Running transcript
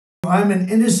I'm an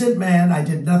innocent man. I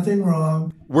did nothing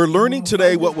wrong. We're learning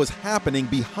today what was happening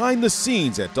behind the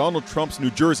scenes at Donald Trump's New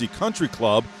Jersey country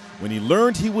club when he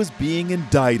learned he was being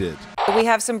indicted. We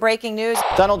have some breaking news.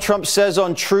 Donald Trump says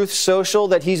on Truth Social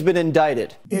that he's been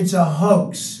indicted. It's a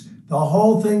hoax. The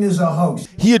whole thing is a hoax.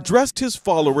 He addressed his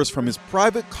followers from his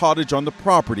private cottage on the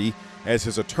property as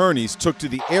his attorneys took to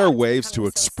the airwaves to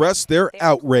express their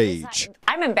outrage.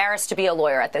 I'm embarrassed to be a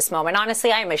lawyer at this moment.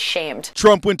 Honestly, I am ashamed.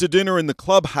 Trump went to dinner in the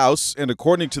clubhouse, and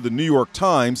according to the New York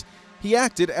Times, he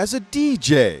acted as a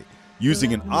DJ,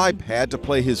 using an iPad to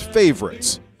play his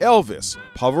favorites, Elvis,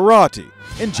 Pavarotti,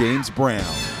 and James Brown.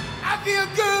 I feel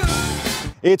good.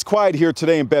 It's quiet here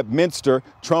today in Bedminster.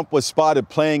 Trump was spotted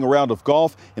playing a round of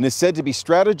golf and is said to be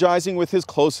strategizing with his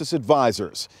closest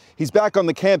advisors. He's back on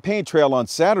the campaign trail on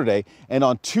Saturday, and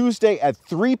on Tuesday at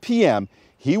 3 p.m.,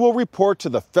 he will report to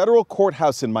the federal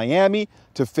courthouse in Miami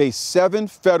to face 7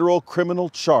 federal criminal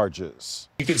charges.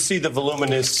 You can see the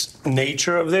voluminous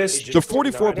nature of this. The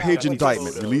 44-page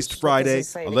indictment released Friday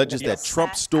alleges that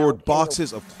Trump stored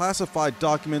boxes of classified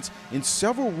documents in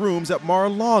several rooms at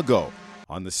Mar-a-Lago,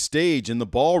 on the stage in the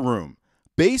ballroom,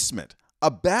 basement, a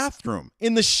bathroom,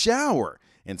 in the shower,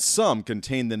 and some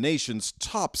contain the nation's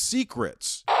top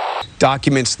secrets.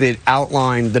 Documents that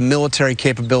outline the military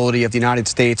capability of the United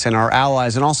States and our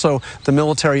allies, and also the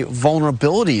military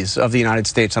vulnerabilities of the United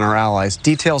States and our allies.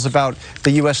 Details about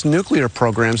the U.S. nuclear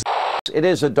programs. It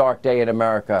is a dark day in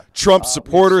America. Trump's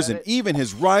supporters and even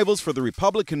his rivals for the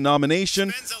Republican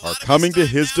nomination are coming to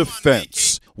his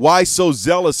defense. Why so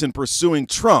zealous in pursuing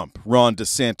Trump, Ron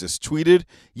DeSantis tweeted,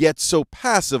 yet so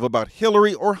passive about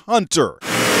Hillary or Hunter?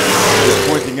 Just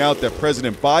pointing out that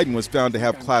President Biden was found to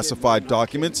have classified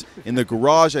documents in the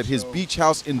garage at his beach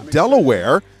house in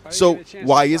Delaware. So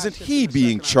why isn't he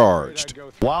being charged?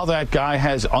 While that guy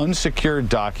has unsecured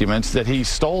documents that he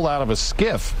stole out of a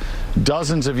skiff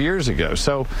dozens of years ago.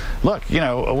 So, look, you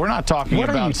know, we're not talking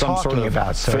about some sort of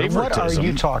favoritism. What are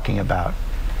you talking about?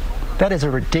 That is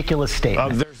a ridiculous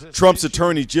statement. Trump's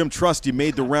attorney, Jim Trusty,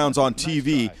 made the rounds on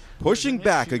TV, pushing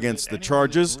back against the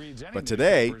charges. But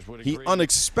today, he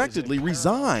unexpectedly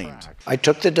resigned. I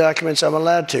took the documents I'm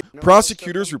allowed to.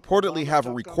 Prosecutors reportedly have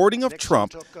a recording of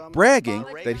Trump bragging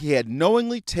that he had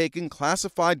knowingly taken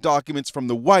classified documents from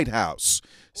the White House.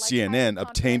 CNN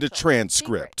obtained a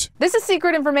transcript. This is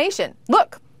secret information.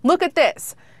 Look at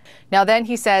this. Now then,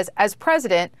 he says, as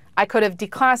president, I could have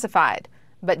declassified,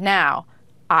 but now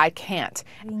I can't.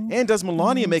 And does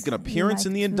Melania make an appearance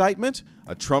in the indictment?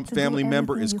 A Trump family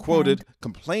member is quoted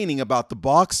complaining about the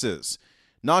boxes.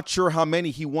 Not sure how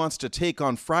many he wants to take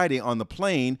on Friday on the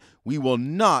plane. We will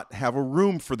not have a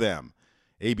room for them.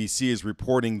 ABC is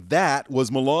reporting that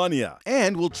was Melania.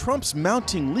 And will Trump's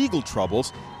mounting legal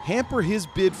troubles hamper his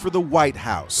bid for the White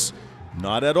House?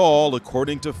 Not at all,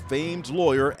 according to famed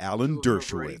lawyer Alan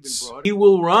Dershowitz. He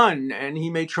will run, and he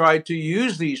may try to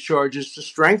use these charges to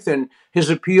strengthen his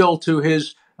appeal to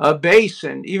his base.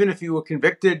 And even if he were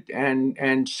convicted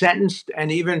and sentenced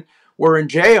and even were in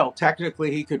jail,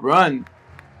 technically he could run.